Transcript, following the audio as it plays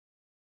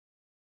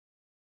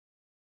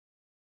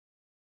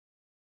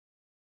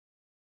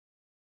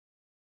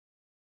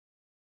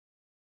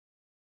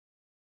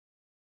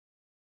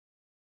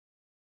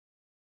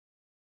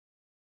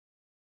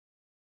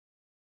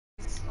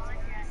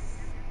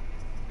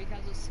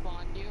just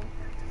spawned you.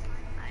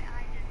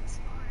 I didn't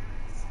spawn.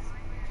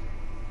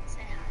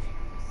 Say hi.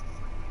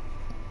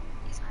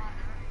 He's hot.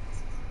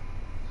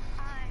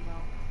 Hi.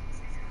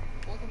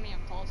 No. Look at me,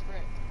 I'm tall as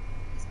frick.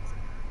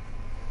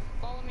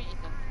 Follow me,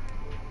 Ethan.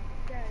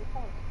 Yeah,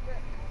 tall as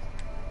frick.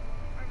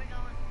 Where are we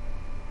going?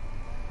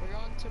 We're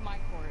going to my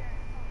court.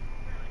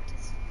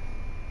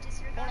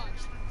 Disregard. Hold on.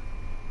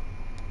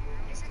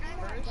 Disregard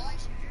First? my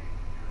shooter.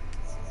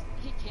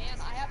 He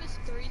can. I have his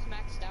 3s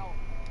maxed out.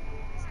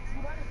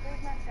 You got his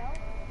 3s maxed out?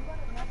 You got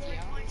another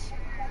Yeah.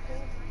 75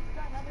 days? You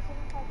got another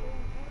 75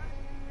 days?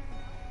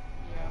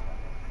 Yeah.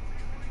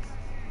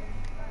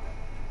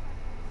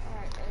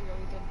 Alright, there you go,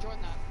 Ethan. Join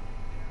that.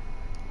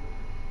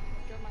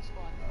 Join my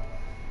squad. Oh,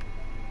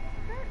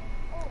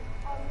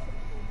 you should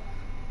have seen that.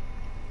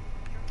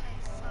 Okay,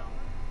 so.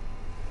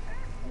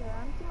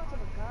 Yeah, I'm too much of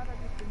a god. I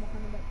just did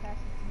 100 that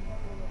passes to me.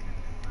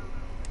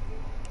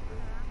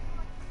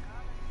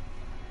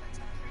 That's a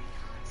pretty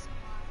hot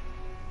spot.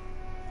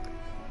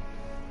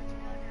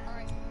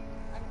 Alright,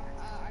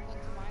 I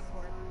went to my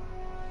court.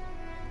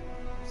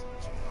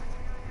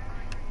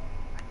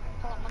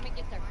 Hold on, let me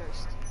get there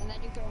first, and then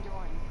you can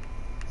join.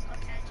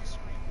 Okay, just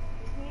wait.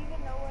 Does he even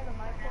know where the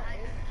mic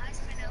is? Hi,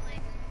 Spinelli.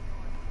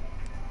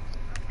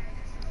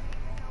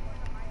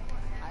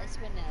 Hi,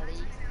 Spinelli.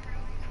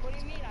 What do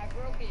you mean? I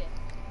broke it.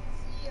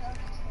 Yeah.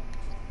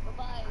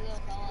 Bye-bye,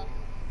 little fella.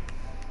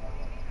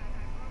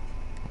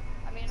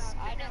 I mean,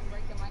 I didn't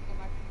break the mic in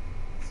my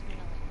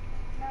Spinelli.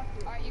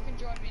 Alright, you can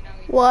join me now.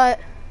 Ethan. What?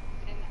 Are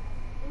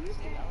you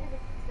seriously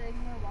saying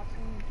you're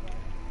watching me play?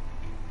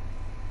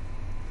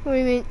 What do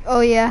you mean?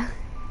 Oh yeah.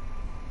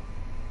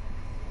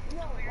 No,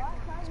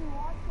 last time you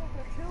watched it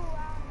for 2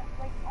 hours,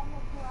 like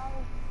almost 2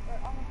 hours, or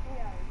almost 3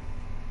 hours.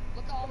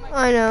 Look at all my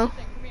I know.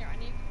 Ethan, come here. I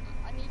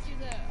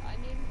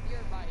need your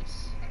advice.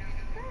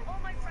 Oh,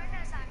 my friend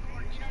has that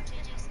court. You know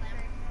JJ Slam?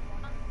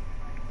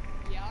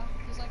 Yeah,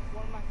 he's like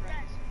one of my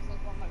friends. He's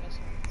like one of my best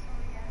friends.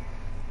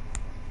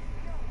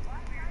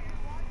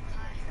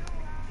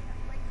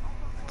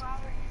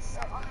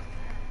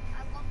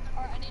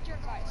 Alright, I need your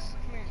advice.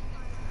 Come here.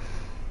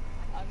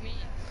 Me.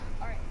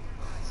 Alright.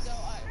 So,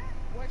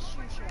 what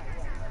shoes should I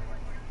wear?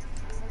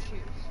 What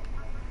shoes?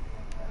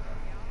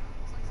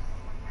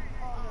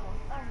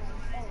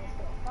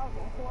 That was a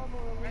horrible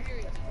release. Right here,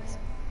 Ethan.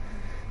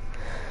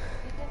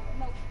 Ethan,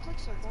 no, click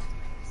circle.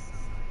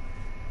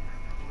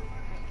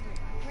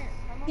 Right,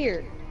 come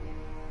here.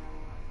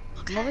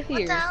 Okay, I'm over what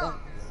here. the hell?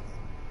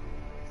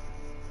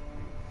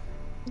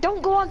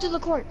 Don't go onto the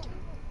court.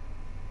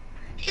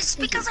 It's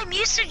because I'm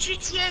used to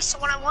GTA, so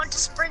when I want to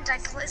sprint, I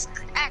click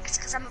X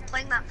because I've been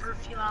playing that for a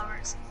few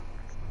hours.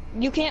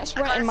 You can't I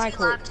sprint got in a my few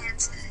court. lap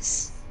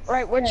dances.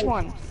 Right, which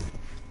one?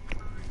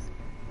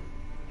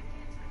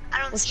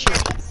 I don't Which see shoe?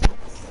 any.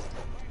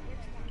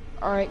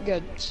 Alright,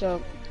 good.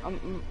 So,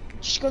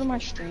 just go to my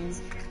stream.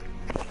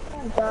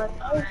 Oh god,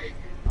 I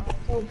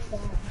was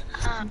so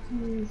bad.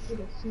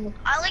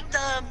 I like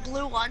the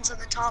blue ones on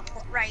the top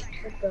right.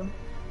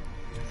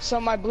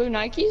 So my blue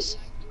Nikes?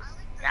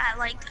 Yeah, I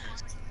like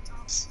those.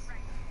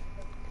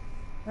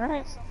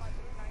 Alright.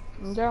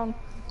 I'm down.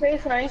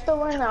 Chasyn, are you still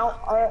wearing the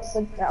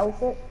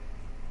outfit?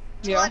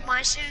 Do you Yeah. like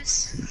my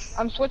shoes?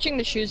 I'm switching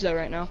the shoes though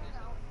right now.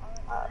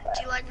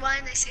 Do you like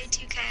mine? They say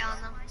 2K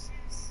on them.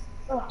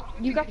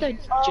 You got the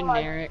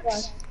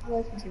generics.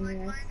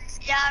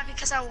 Yeah,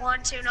 because I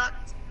want to, not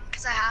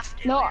because I have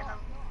to. No, wear them.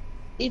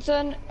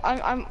 Ethan,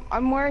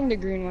 I'm wearing the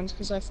green ones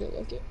because I feel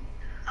like it.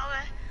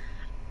 Okay.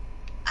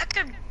 I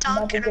could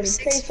dunk and I'm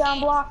 6 feet.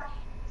 block.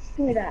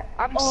 Give me that.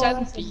 I'm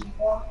 7 feet.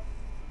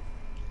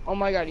 Oh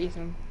my god,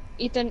 Ethan.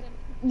 Ethan,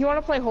 you want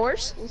to play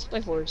horse? Let's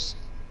play horse.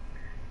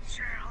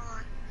 Sure, hold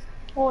on.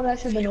 Oh, that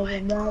should have been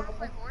over now.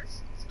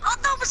 Oh,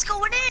 that was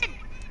going in!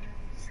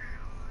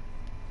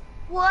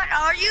 What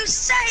are you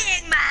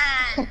saying,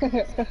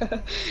 man?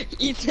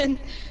 Ethan.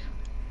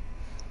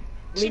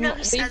 Do you know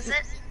who says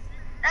it?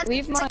 That's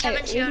Leave a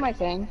Kevin leave my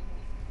thing.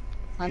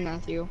 I'm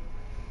Matthew.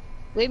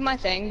 Leave my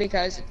thing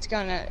because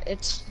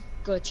it's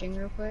glitching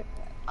real quick.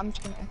 I'm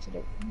just gonna exit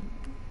it.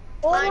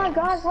 Oh my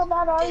gosh, how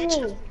bad are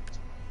you?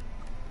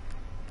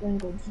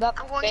 That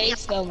I'm going to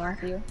face though,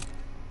 Matthew.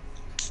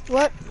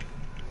 What?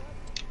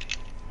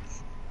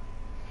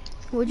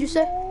 What'd you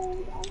say?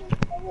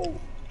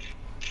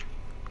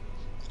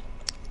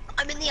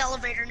 I'm in the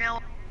elevator now.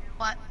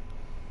 What?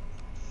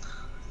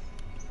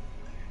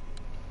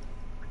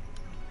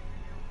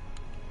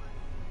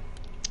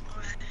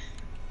 Alright.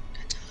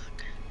 Good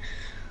talk.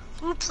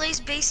 Who plays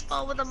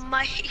baseball with a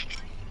mic?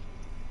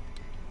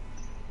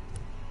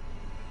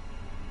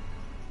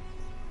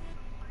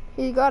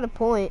 He got a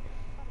point.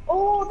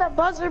 Oh, that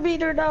buzzer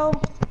beater though.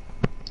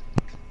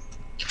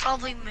 You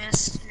probably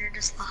missed and you're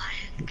just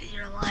lying because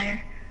you're a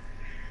liar.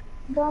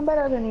 I'm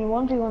better than you.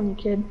 1v1,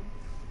 kid.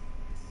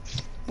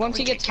 Once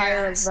he gets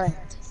tired of right.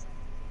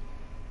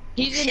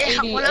 He's an Yeah,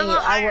 88. when I'm a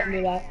I wouldn't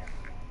do that.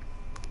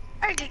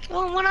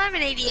 Well, when I'm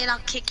an 88, I'll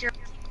kick your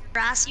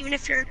ass, even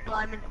if you're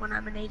when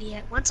I'm an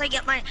 88. Once I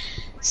get my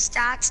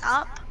stats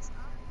up,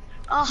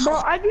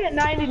 Bro, I'd be at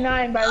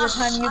 99 by the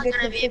time you I'm get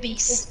gonna to be a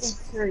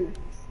beast. 53.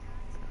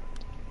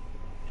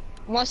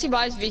 Unless he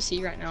buys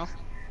VC right now.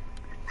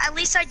 At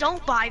least I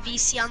don't buy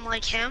VC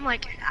unlike him.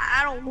 Like,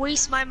 I don't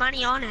waste my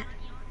money on it.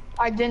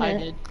 I didn't. I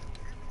did.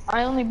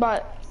 I only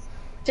bought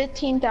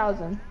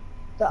 15,000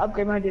 to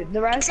upgrade my dude.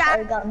 The rest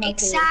I got nothing.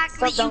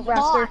 Exactly, you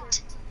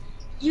bought.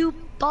 You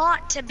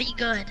bought to be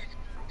good.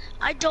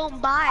 I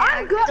don't buy.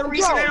 I'm good, The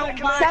reason bro. I don't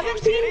buy.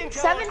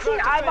 17,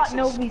 I bought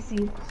no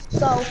VC.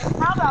 So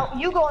how about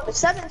you go on the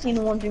 17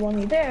 and 1v1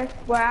 me there,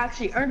 where I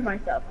actually earned my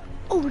stuff.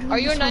 Oh, Are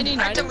you a 99?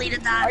 I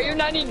deleted that. Are you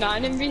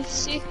 99 in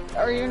VC?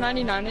 Are you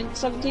 99 in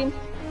 17?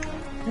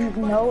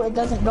 No, it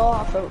doesn't go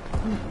off of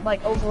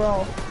like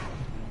overall.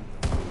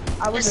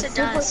 I was Yes, a it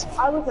super. does.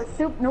 I was a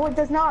super. No, it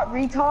does not.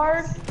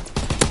 Retard.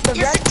 The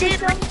Yes, rep it did.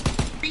 system.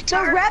 The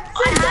Retard. rep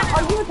system.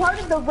 Are you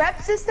retarded? The rep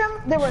system.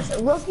 There was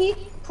rookie,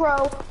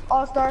 pro,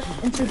 all-star,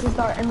 and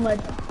superstar, and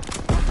legend.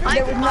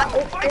 There was not.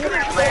 My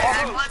career player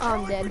had one. Oh,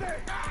 I'm dead.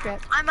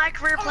 Crap. My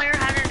career player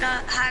had a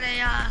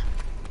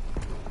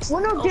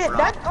Well, no, kid.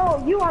 That's.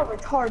 Oh, you are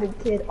retarded,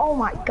 kid. Oh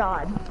my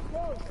god.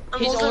 I'm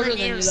He's older than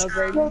you, you so-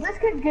 though, Brayden. Yo, this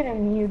kid's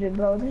getting muted,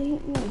 bro. Okay,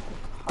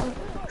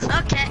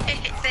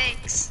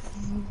 thanks.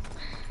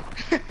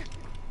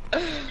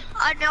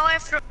 I know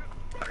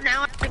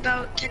now I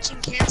about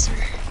catching cancer.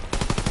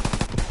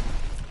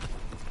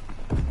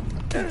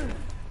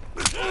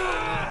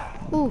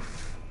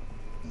 Oof.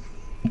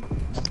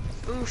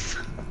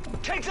 Oof.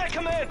 Take that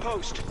command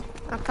post.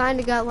 I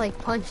kinda got like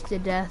punched to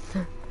death.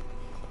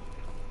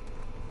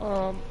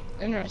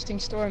 Interesting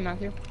story,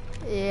 Matthew.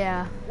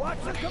 Yeah, Watch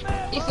the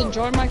command. Ethan,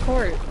 join my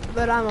court.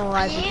 but I'm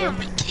alive Yeah,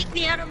 again. kick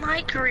me out of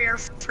my career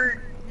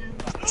for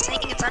saying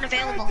it's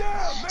unavailable.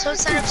 So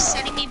instead of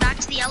sending me back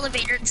to the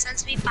elevator, it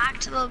sends me back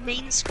to the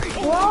main screen.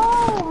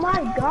 Oh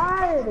my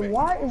god.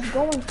 What is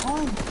going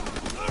on?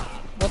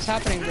 What's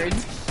happening, Brayden?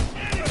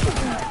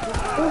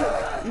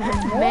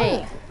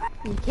 Mate,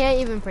 you can't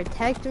even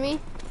protect me?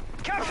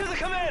 Capture the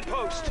command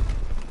post.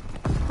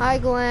 Hi,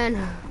 Glenn.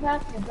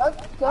 Matthew, go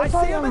I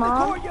tell see your him in the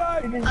mom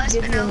courtyard. to Us, just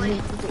give you a Benelli.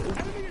 new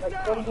ticket.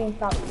 Like, go to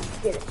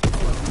GameStop, get it.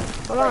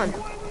 Hold on.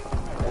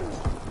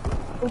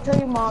 Go tell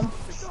your mom,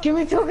 give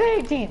me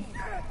 2K18.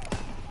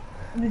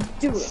 Just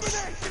do it.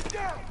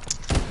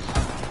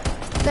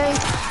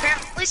 Thanks.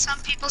 Apparently some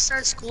people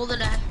start school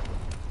today.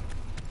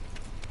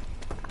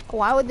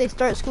 Why would they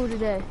start school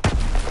today?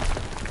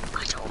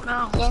 I don't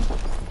know.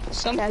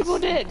 Some That's people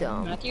did.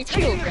 dumb. Matthew,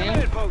 Taking chill, the man.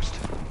 command post.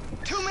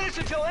 2 minutes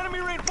until enemy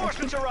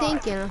reinforcements arrive.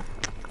 Thinking.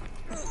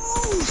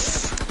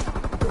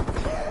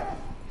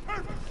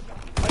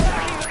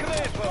 Attacking the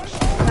command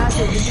post.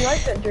 Matthew, did you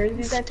like the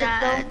jerseys I picked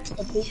Dad.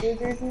 though? The Patriot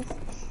jerseys?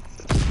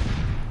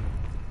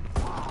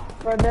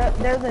 Bro,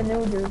 they're the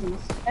new jerseys.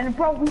 And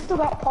bro, we still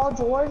got Paul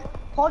George.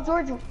 Paul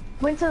George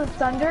went to the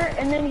Thunder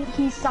and then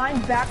he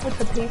signed back with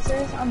the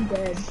Pacers. I'm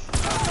dead.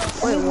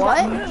 Wait,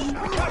 what?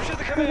 Capture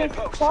the command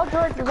post. Paul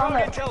George is on Code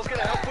the. intel's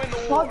gonna help win the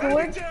Paul war.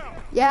 George? You know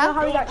Yeah?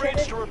 how he got Bridge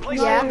traded? to replace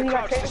You know Yeah. how he got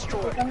crowds traded to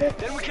destroyed. the Thunder?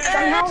 Then we can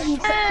Somehow he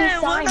Hey,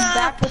 what signed up?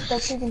 back with the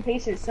freaking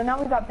Pacers. So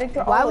now we got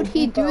Victor. Why would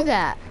he Oladipo. do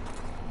that?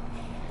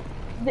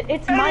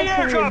 It's my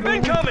Enemy career, aircraft dude.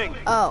 incoming.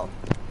 Oh,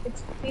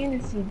 It's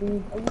fantasy,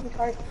 dude. Are you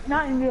retarded?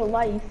 Not in real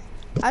life.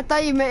 I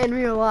thought you meant in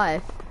real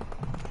life.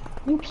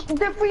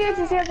 The free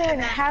agency hasn't even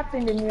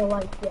happened in real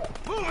life yet.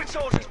 Move it,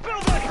 soldiers.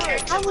 Build that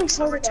bridge. How Looks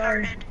so retarded are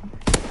you?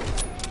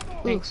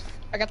 retarded. Thanks.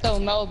 I got the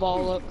LaMelo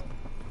ball look.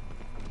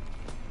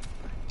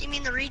 You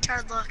mean the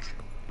retard look?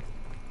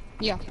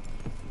 Yeah.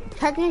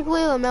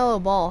 Technically,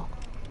 LaMelo Ball.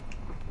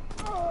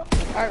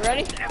 Alright,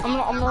 ready?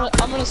 I'm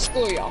gonna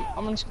school you.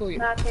 I'm gonna school you.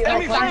 Matthew,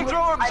 Enemy signed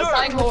flamethrower I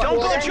signed observed. with Don't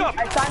Jordan. budge up.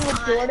 I signed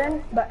with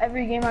Jordan, but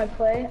every game I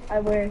play, I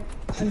wear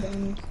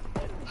underneath.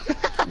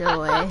 No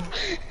way.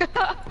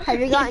 Have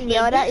you gotten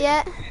yelled at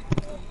yet?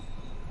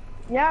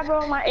 Yeah,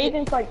 bro, my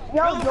agent's like,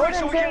 yo, Build a bridge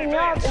so Jordan's we can hitting me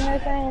up, advance. and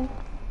they're saying,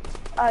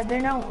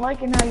 they're not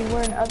liking how you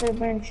wearing other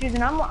brand shoes,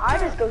 and I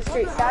just go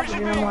straight savage,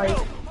 and I'm like,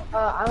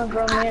 I'm a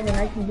grown man, and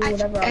I can do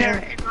whatever I Fair,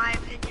 want. in my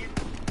opinion.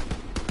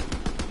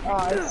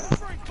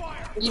 It's,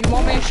 You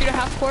want me to shoot a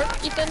half court,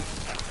 Ethan?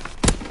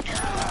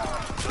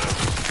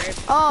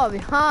 Oh,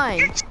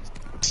 behind.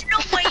 There's no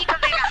way you can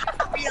make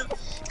a real.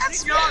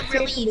 That's not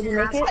really Chasyn, did you even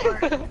make that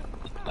it? far.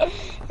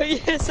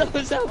 Yes, I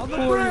was half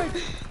court.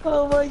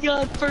 Oh my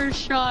god, first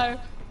shot.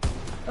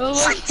 Oh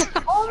my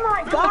god. oh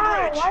my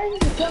god, why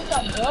did you jump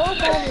that bro? All of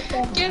a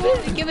sudden?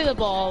 Give me the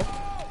ball.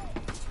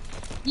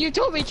 You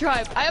told me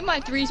try. I have my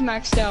threes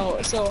maxed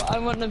out, so I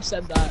wouldn't have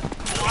said that.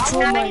 It's Oh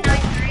my 99 god,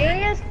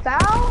 serious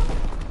foul?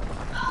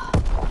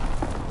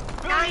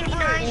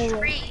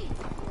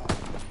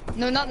 99-3.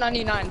 No, not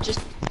 99. Just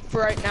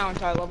for right now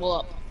until I level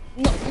up.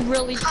 No,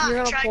 really, you're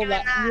gonna Try pull doing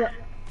that. that.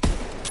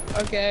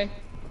 Okay.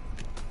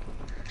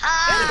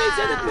 Enemies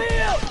in the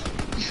field.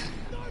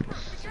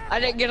 I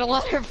didn't get a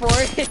letter for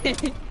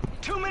it.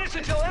 2 minutes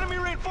until enemy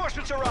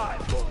reinforcements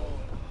arrive.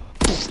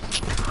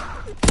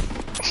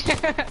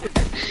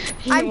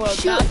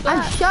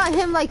 I shot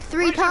him like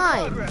 3 Bridge in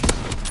times. progress.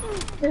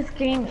 This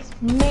game is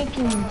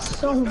making me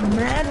so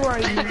mad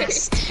right now.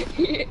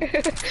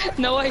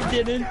 No, I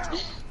didn't.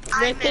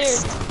 I Right there.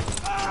 missed.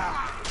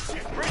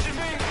 Bridge is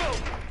being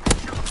built.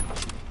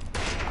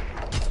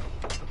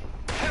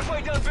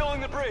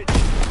 building the bridge.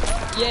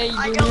 Yay,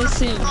 I you're don't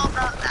missing. know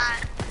about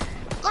that.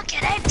 Look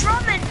at that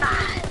drumming,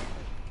 man.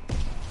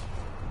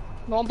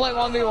 Wanna play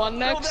 1v1 Build that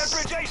next?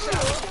 bridge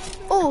ASAP.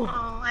 Oh,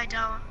 Oh, I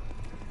don't.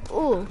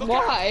 oh.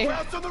 Why?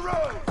 Crowds on the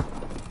road.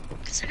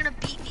 Because they're gonna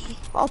beat me.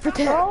 I'll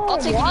protect. I'll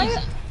take why? it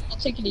easy. I'll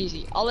take it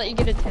easy. I'll let you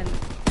get a 10.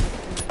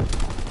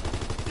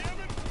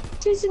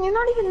 Chasyn, you're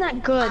not even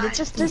that good. It's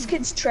just this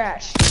kid's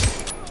trash.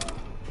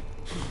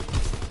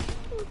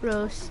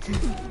 Roast.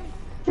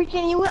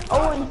 Freaking, you went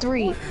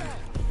 0-3.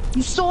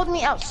 You sold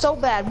me out so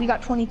bad. We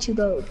got 22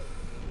 gold.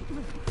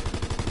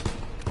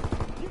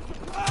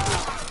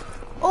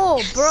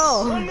 Oh, 1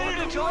 bro. minute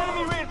until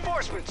enemy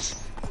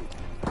reinforcements.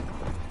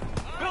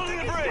 Building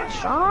the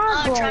bridge.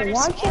 God, try bro, to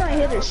why can't I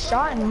hit a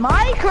shot in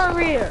my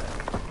career?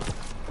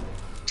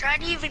 Try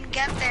to even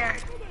get there.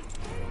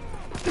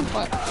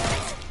 What?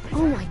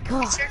 Oh my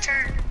god. It's your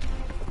turn.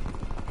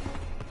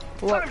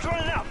 Time's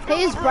running out.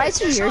 Hey, is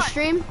Bryson your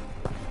stream?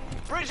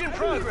 Bridge in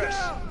progress.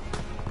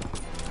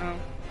 Oh.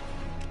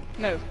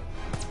 No.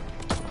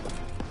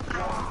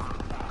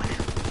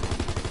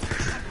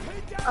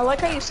 I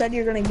like how you said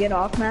you're gonna get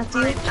off,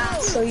 Matthew.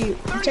 So you're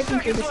checking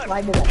through the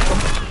slide to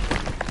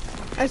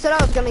that. I said I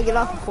was gonna get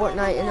off of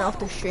Fortnite and off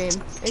the stream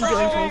and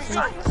join Jason.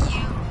 Fuck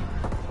you.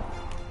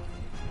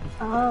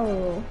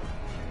 Oh.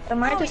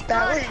 Am I Oh, just we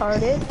that got it.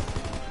 retarded?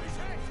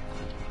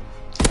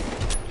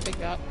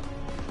 Big up.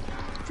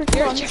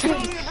 Freaking on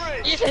Building the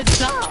bridge. Ethan,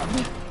 stop!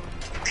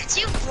 Could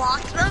you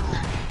block them?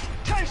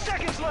 10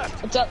 seconds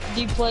left. What's up,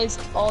 D plays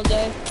all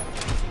day?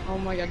 Oh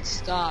my god,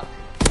 stop.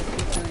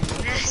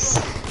 Yes.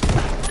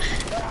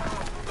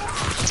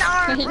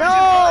 Darn.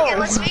 No! Okay,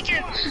 let's make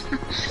it.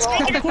 Let's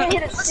make it. I can't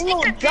hit a Let's single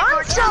make it a big jump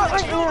more shot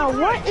challenge. right now.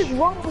 What is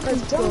wrong with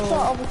this jump shot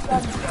all of a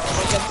sudden? Oh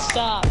my god,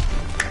 stop.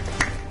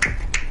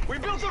 We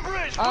built the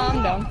bridge.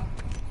 I'm done.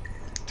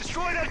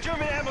 Destroy that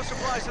German ammo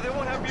supply so they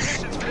won't have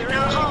munitions for their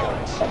No. enemy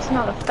guns. That's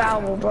not a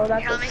foul, bro.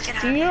 That's You'll a make it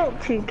steal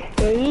to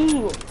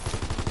KO.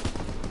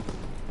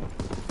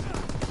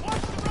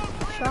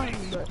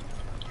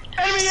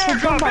 Enemy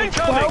aircraft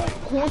incoming.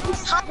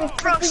 Pump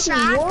pro Freaking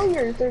shot.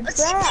 warriors, they're Let's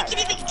see if trash. we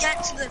can even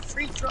get to the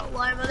free throw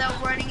line without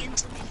running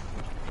into me.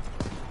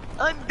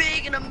 I'm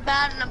big and I'm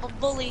bad and I'm a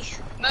bully.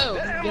 Move,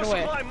 That ammo get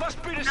away. supply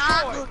must be Not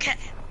destroyed. okay.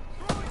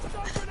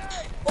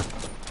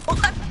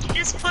 What? You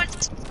just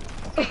put.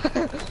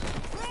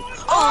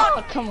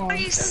 Oh, come on.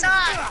 You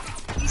suck.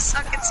 You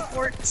suck at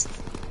sports.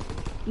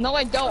 No,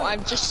 I don't. I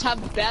just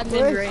have bad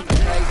mid-range. Like,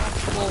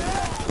 well,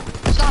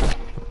 stop it.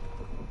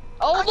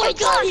 Oh my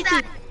god,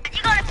 that.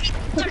 You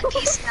got a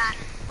piece of that.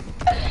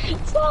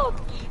 Stop!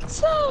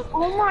 Stop!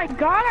 Oh my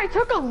god, I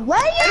took a Enemy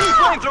layup!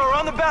 flamethrower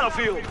on the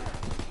battlefield.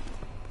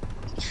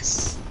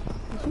 Yes.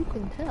 You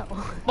can tell.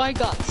 My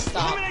god,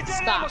 stop. Eliminate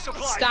that ammo Stop.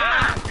 supply.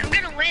 Stop! I'm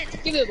gonna win.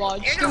 Give me the ball.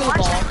 Just You're give me the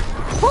gonna ball. watch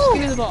Just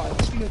give me the ball.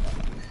 Just give me the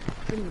ball.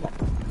 Give me the ball.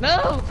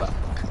 Move!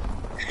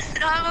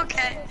 No, I'm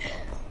okay.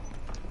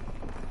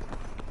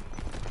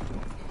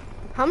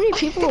 How many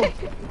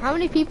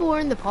people were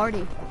in the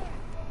party?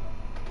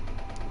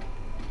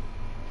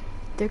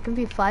 There can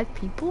be 5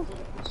 people?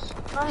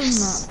 I'm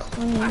not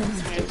playing.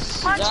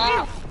 Watch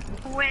Stop.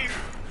 me win.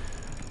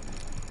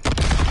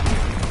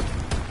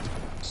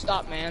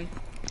 Stop, man.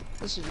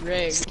 This is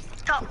rigged.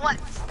 Stop what?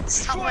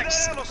 Stop Destroy what?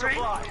 that ammo Right?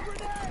 supply.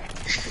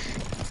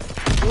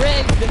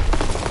 Rigged!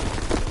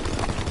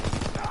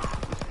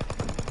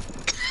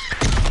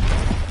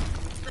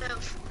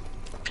 Move.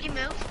 Can you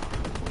move?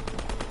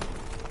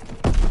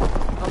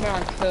 I mean,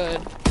 I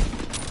could.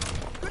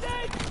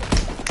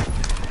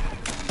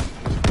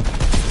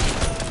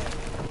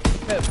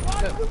 Move,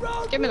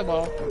 move. Give me the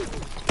ball.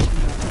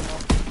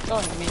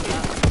 Don't mean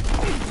that.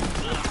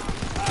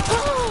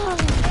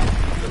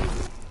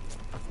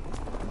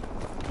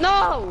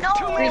 No! No.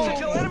 2 minutes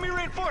until enemy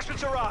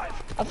reinforcements arrive.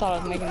 I thought I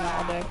was making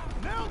that all day.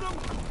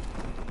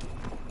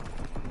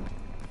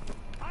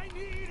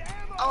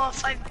 Oh,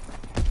 if I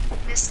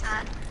missed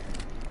that.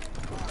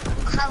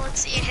 Okay,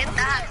 let's see you hit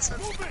that. So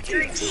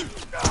you're a team.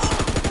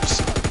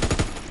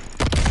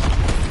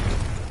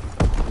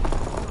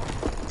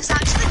 There's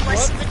actually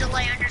less of a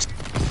delay on your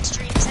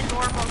streams than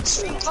normal. The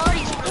stream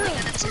quality is really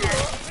good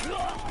today.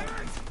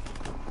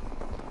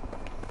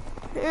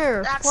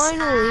 Here, That's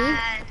finally.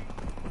 sad.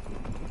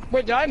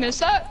 Wait, did I miss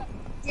that?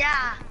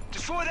 Yeah.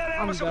 Destroy that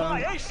ammo I'm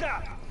supply done.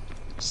 ASAP.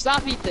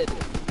 Stop, Ethan.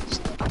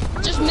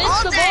 Just miss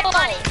All the day, ball!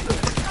 buddy.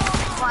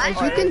 As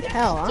What? you can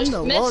tell, I'm Just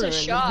the miss a loader in the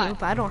shot.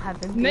 group. I don't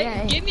have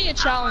NBA. Give me a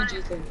challenge,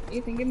 Ethan.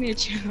 Ethan, give me a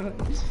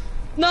challenge.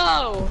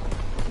 No!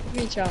 Give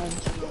me a challenge.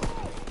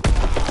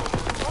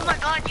 Oh my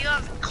god, you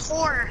have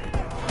core.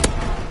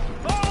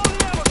 Follow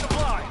the ammo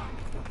supply.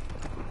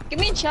 Give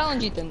me a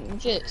challenge, Ethan.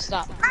 Legit,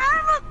 stop.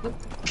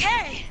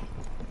 Okay.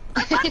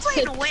 I'm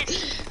playing to win.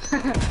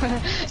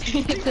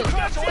 Ethan,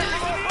 Crash away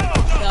from our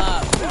boat.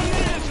 stop. 1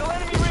 minute until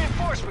enemy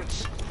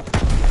reinforcements.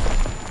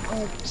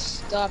 Oh,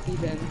 stop,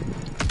 Ethan.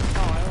 Oh,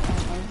 I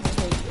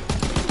hate you.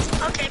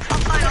 Okay,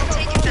 fine, I'll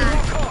take it back.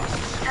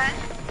 Okay?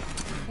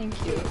 Thank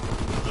you.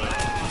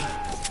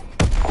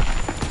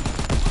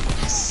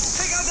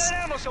 Take out that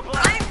ammo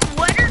supply. I'm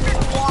wetter than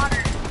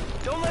water.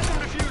 Don't let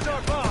them defuse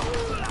our bomb.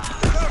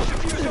 Crouch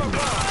defuse our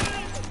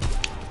bomb.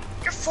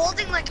 You're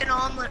folding like an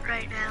omelet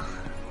right now.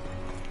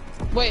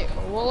 Wait,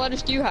 what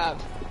letters do you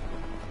have?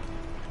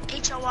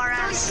 30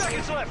 HORS.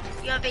 seconds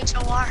left. You have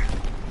HOR.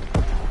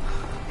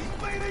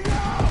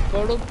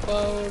 Photo.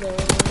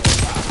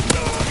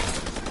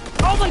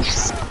 Oh my god!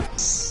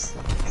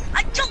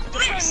 I don't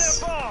Defend miss!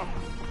 that bomb.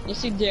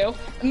 Yes, you do.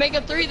 And make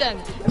a 3 then,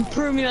 and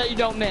prove me that you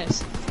don't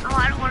miss. Oh,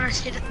 I don't want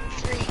to hit a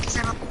 3 because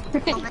I don't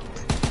miss.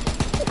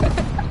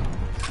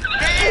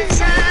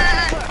 Miss!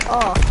 Oh,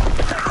 Our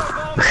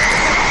bomb.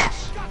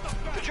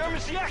 The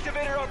Germans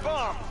deactivated our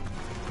bomb.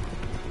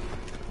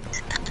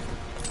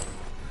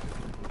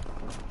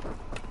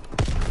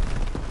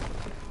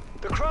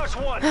 The Krauts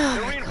won.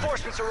 The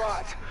reinforcements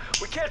arrived.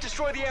 We can't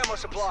destroy the ammo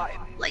supply.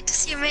 Like to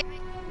see you make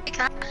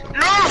that.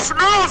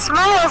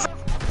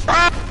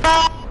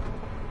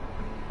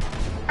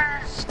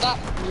 Stop!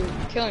 You're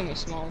killing me,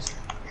 Smalls.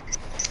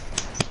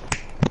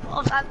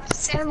 Well, that's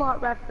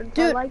Sandlot reference.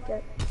 Dude. I like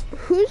it.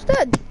 who's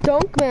that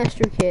Dunk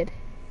Master kid?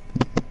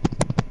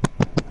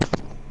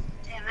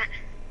 Damn it.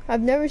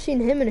 I've never seen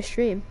him in a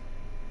stream.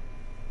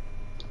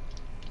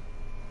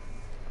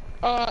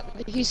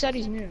 He said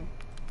he's new.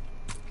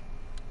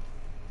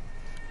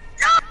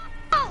 No!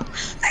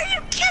 Are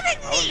you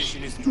kidding Our me?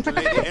 mission is to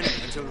delay the enemy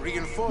until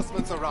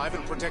reinforcements arrive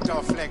and protect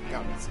our flag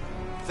guns.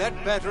 That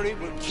battery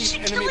will keep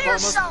should enemy kill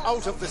bombers yourself.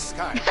 out of the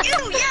sky.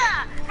 You,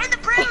 yeah! And the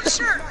brown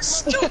shirt!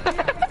 Stupid!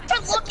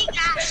 For looking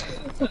at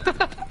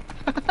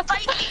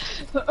Fight me!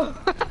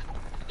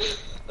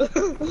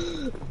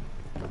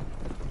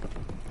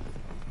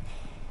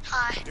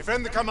 Hi.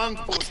 Defend the command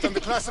post and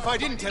the classified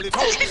intel it I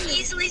holds. can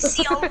easily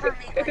see over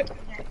me like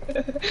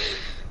that.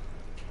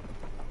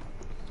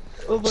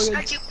 Oh my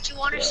god. Do you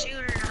want to shoot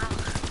or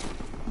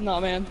no? Nah,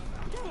 man.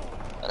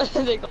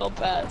 They go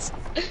pass.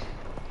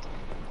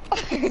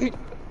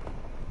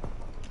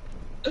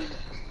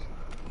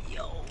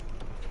 Yo.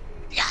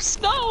 Yes!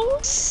 No!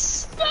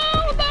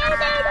 No!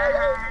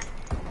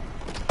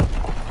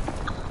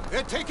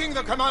 They're taking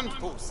the command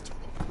post.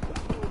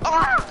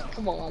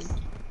 Come on.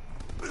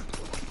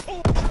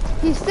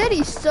 He said he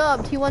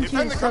subbed. He wants you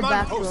Defend to the sub command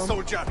back to post, him.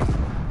 soldier.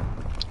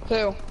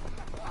 Who?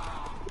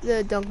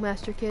 The Dunk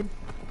Master kid.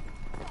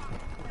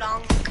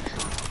 Long.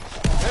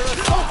 They're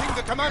assaulting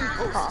the command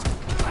post.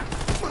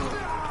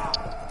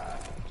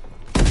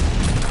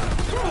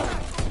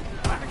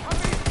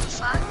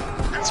 Fuck.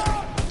 That's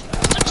right.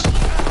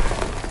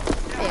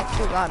 Hey, I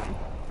still got him.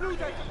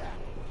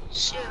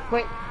 Shoot.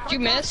 Wait, did you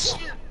miss?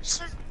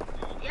 Shoot.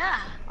 Yeah.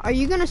 Are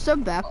you gonna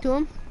sub back to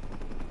him?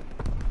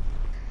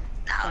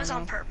 That was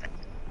on purpose.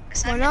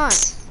 Why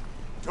not?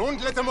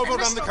 Don't let them I overrun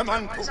missed the on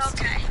command purpose. post.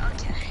 Okay,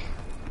 okay.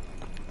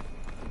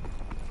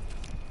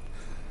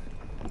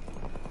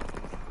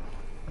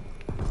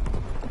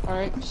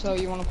 Alright, so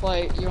you wanna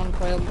play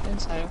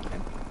inside, okay.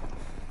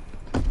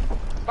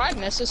 If I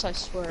miss this, I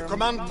swear.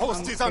 Command I'm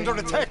post is under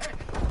creating attack.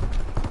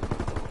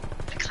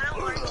 I kind of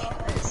want to do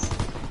this.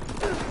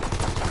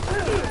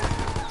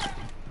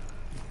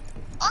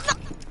 Oh no!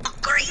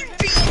 Green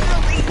bean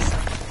release!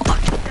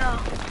 Fuck no.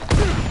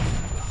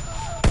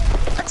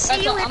 Let's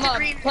see you with I'm the a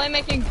green.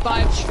 playmaking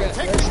 5 strip.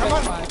 Take There's the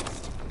command 5.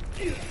 post.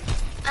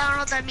 I don't know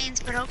what that means,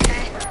 but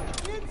okay.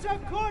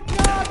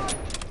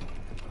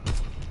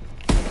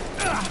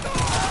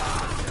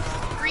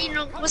 Green,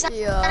 was that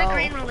a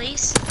green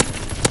release?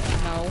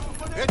 No.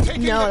 They're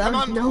taking No, the that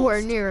was command nowhere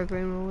post. near a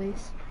green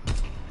release.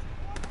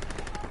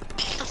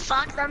 The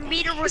fuck? That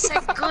meter was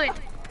said good.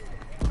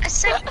 I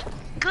said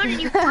good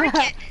and you break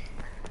it.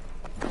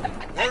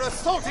 They're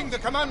assaulting the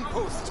command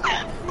post.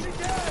 I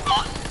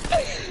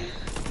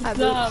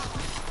Stop.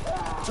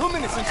 2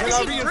 minutes until does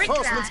our he break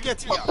reinforcements that?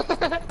 get here.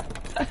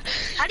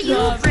 How do you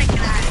break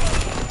that?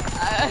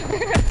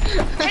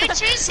 Hey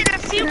Chasyn, a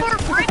few more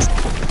bricks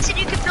and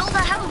you can build a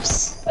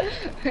house.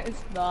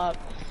 Stop.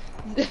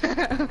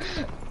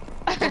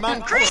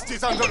 Command post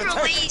is under Green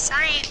attack. release,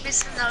 I ain't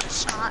missing no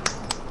shot.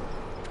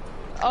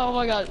 Oh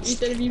my god,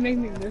 Ethan, if you make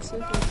me miss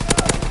it.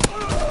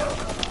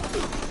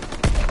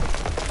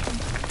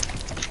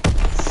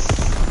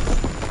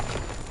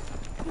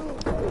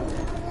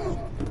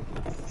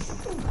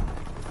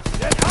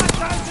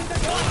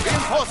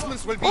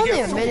 Reinforcements will be only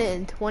here a soon. minute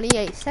and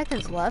 28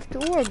 seconds left.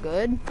 We're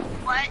good.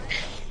 What?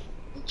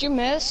 Did you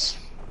miss?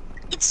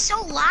 It's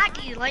so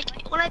laggy. Like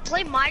when I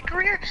play my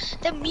career,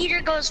 the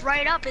meter goes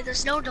right up and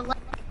there's no delay,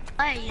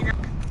 you know.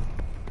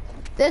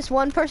 This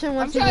one person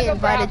wants to trying get to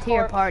go invited to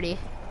your Bradford. party.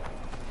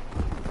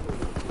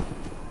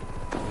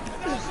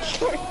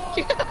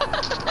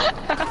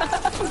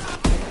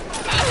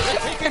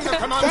 Taking the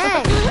command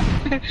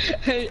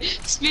Dang!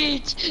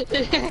 Speech.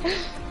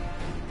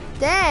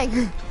 Dang!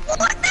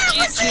 What that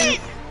was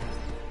it?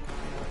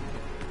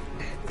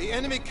 The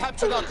enemy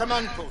captured our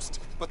command post,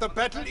 but the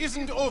battle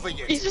isn't over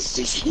yet. He's just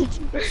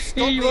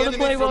Stop you the wanna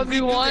play enemy from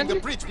rebuilding the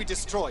 1v1? bridge we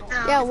destroyed.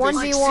 Yeah, If they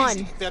 1v1.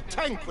 succeed, their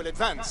tank will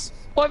advance.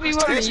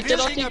 1v1, Ethan,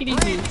 I'll take it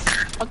easy.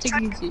 I'll take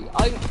it easy.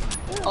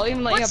 I'll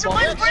even let you have ball.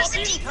 Where's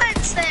the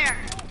defense there?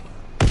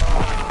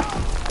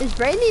 Is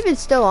Brayden even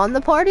still on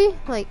the party?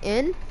 Like,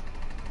 in?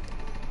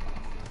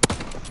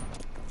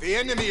 The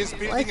enemy is Why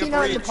building is he a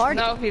not in the bridge. party?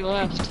 No, he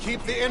left.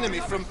 Keep the enemy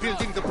from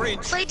building the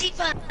bridge. Play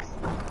defense.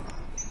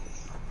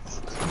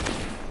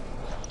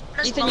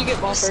 Ethan, you get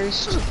ball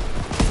first.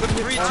 The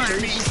bridge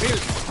is being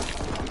built.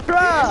 The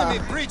Bruh!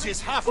 enemy bridge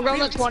is half We're going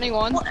to built.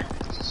 21.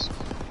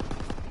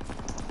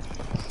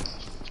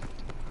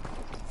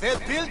 They're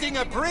building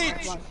a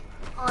bridge.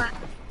 What?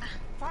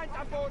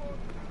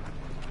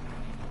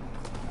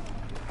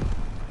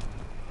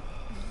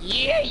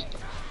 Yay!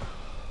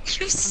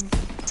 You suck.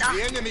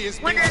 The enemy is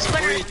building Winners, a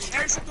bridge.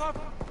 winners.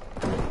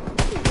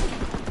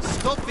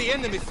 Stop the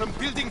enemy from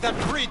building that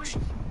bridge.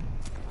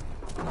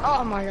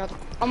 Oh my god.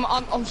 I'm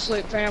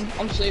asleep, fam.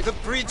 I'm asleep. The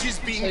bridge is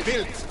being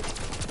built.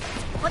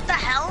 What the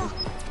hell?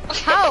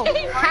 How?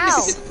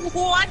 How?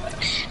 What?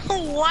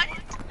 What?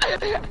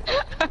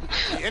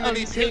 The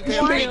enemy built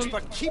their bridge,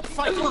 but keep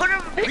fighting. What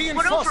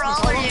Reinforcements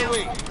overall are are on you? the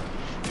way.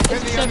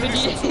 When the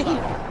ammunition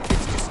supply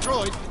is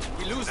destroyed,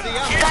 we lose the ammo.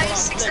 And for I our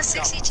 6 of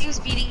flag 62 is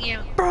beating you.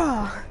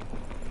 Bruh!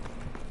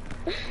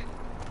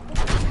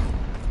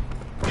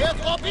 Get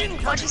up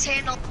in. Watch his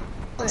handle.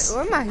 Wait,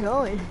 where am I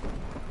going?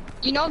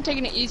 You know I'm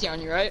taking it easy on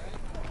you, right?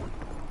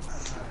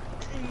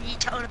 You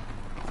totally.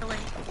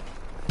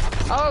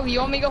 Oh, you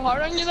want me to go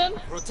hard on you then?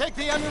 Protect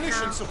the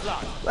ammunition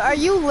supply. But are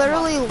you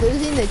literally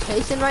losing the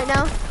Chasyn right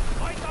now?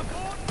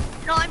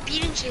 No, I'm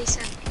beating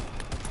Chasyn.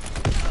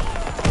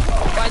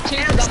 By two,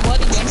 because I'm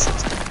letting him. What's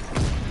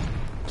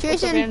up,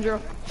 Chasyn, Andrew?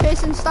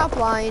 Chasyn, stop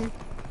lying.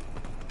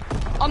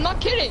 I'm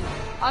not kidding.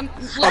 I'm.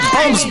 A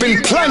bomb's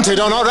been planted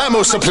on our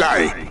ammo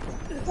supply.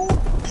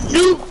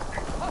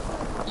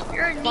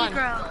 You're a Fine.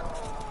 Negro.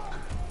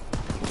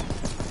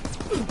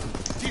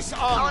 I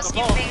Disarm was the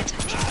even bomb. paying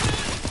attention.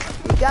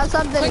 You got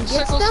something Click against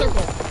circle, them?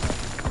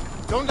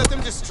 circle. Don't let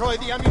them destroy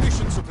the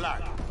ammunition supply.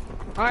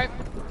 Alright.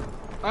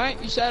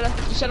 Alright, you said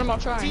I'm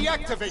not trying.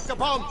 Deactivate the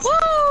bomb.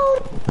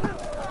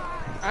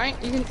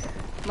 Alright, you can.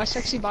 My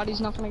sexy body's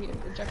not gonna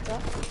reject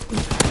that.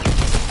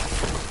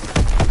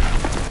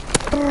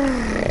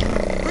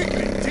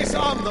 Quickly,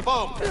 disarm the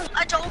bomb.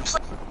 I don't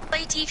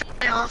play defense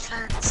on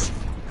offense.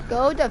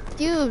 Go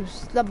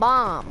defuse the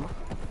bomb.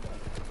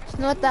 It's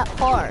not that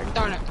hard.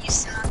 Darn it. You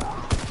suck.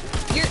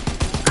 You're.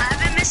 I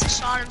haven't missed a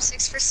shot. I'm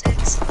 6 for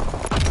 6.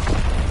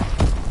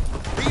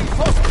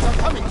 Reinforcements are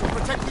coming to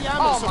protect the ammo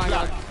Oh my supply.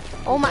 god.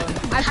 Oh my,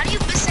 How do you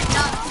miss a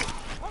duck?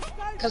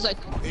 Cause I.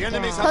 The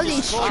enemies have Cause he's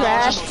destroyed our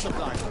trash. ammo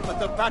supply, but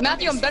the battle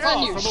Matthew, I'm is better far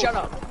than you. from Shut over.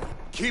 up.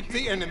 Keep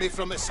the enemy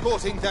from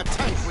escorting their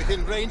tank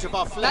within range of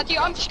our flag. Matthew,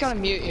 I'm just gonna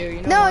mute you.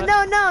 You know no,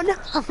 what? no, no,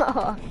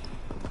 no.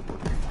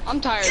 I'm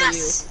tired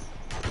Yes!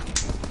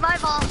 My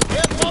ball.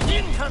 Get bomb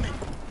incoming.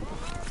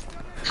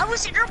 How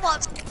was it your ball?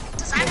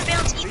 Does I have to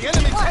bounce The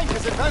enemy tank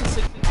is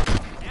advancing.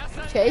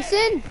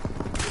 Chasyn?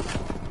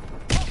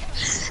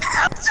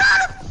 I'm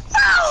trying to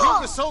Kill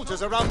foul! the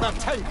soldiers around that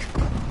tank.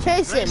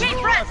 Chasyn? Hey,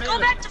 Brett, go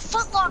back to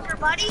Foot Locker,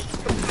 buddy.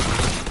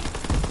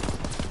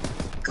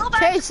 Go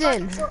back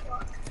Chasyn. to Foot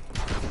Locker.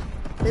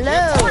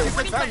 Hello? Is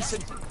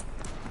advancing.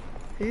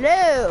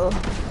 Hello?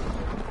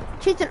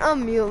 Chasyn,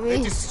 unmute They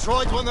me.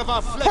 destroyed one of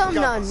our flag Tell him to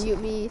guns. unmute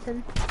me,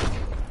 Ethan.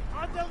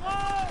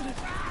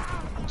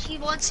 He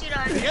wants you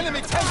The to.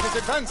 enemy tank is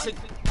advancing.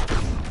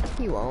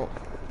 He won't.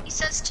 He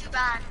says too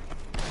bad.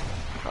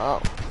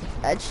 Oh,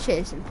 that's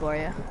Chasyn for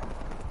you. Tank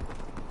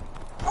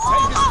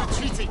Oh! is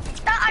retreating.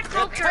 I Their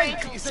broke your tank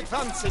ankle. is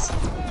advancing.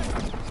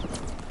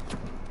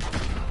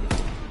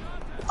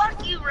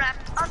 Fuck you, ref.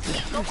 Fuck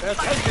you. Go Their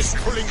fuck tank is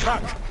pulling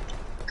back.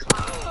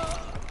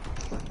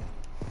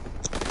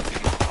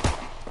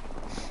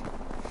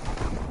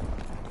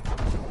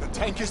 The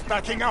tank is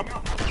backing up.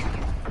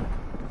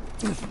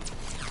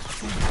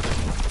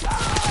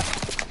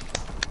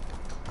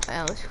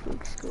 I was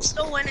quick school.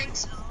 Still winning,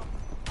 so.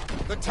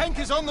 The tank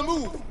is on the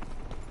move.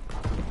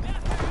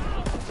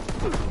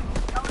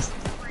 That was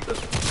the point.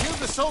 Kill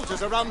the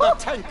soldiers around that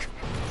tank.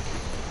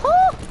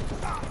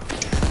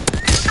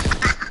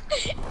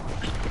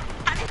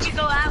 How did you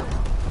go out?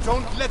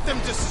 Don't let them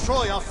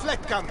destroy our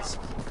flak guns.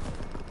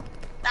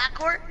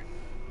 Backcourt?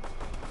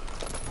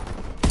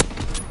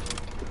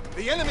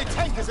 The enemy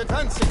tank is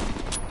advancing.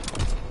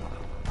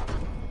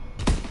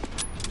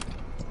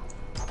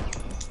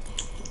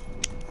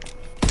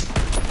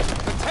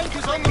 The tank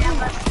is on the Yeah, move.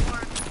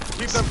 backcourt.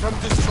 Keep them from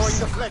destroying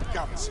the flak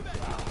guns.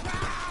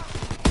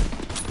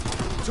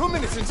 2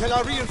 minutes until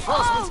our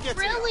reinforcements Oh, get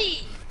here.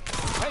 really?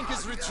 The tank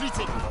is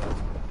retreating.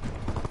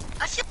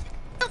 I feel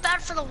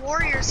bad for the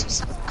Warriors who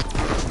suck.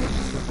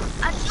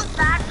 I feel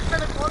bad for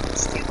the Golden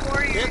State Their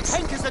Warriors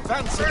tank is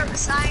advancing. for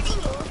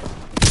signing.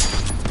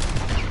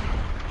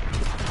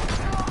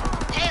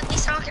 Hey, at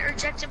least I don't get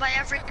rejected by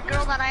every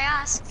girl that I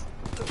ask.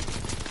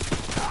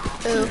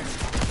 Ooh.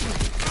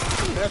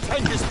 Their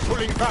tank is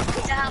pulling back.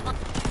 To have a,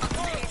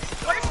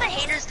 what if the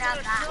haters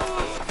have that?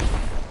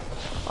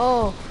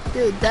 Oh,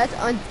 dude, that's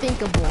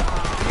unthinkable.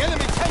 The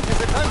enemy tank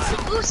is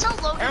advancing. Ooh, so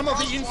low. Ammo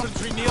the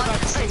infantry near that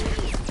tank.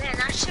 Man,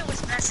 that shit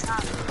was messed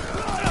up.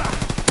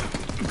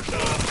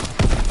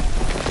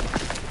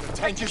 The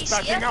tank Did you is see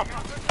backing it? up.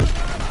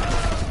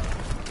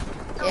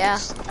 That Yeah.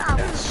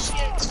 was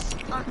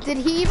shit. Did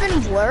he even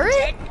blur it?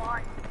 Dead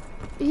body.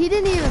 He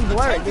didn't even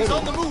blur it, Tank did is he?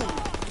 on the move.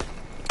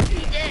 He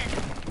did.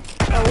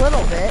 A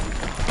little bit.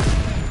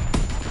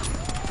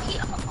 He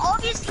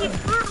obviously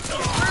blew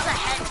the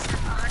heads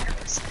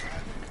 100%.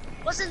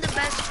 Wasn't the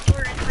best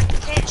blurring, but you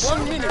can't show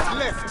 1 minute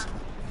left.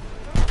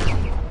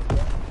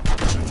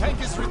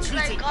 Tank is I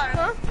retreating. got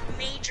a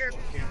major.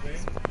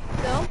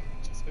 No?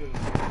 Just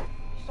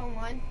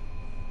online.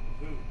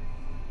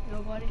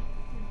 Nobody?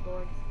 He's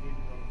bored.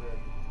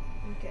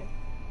 Okay.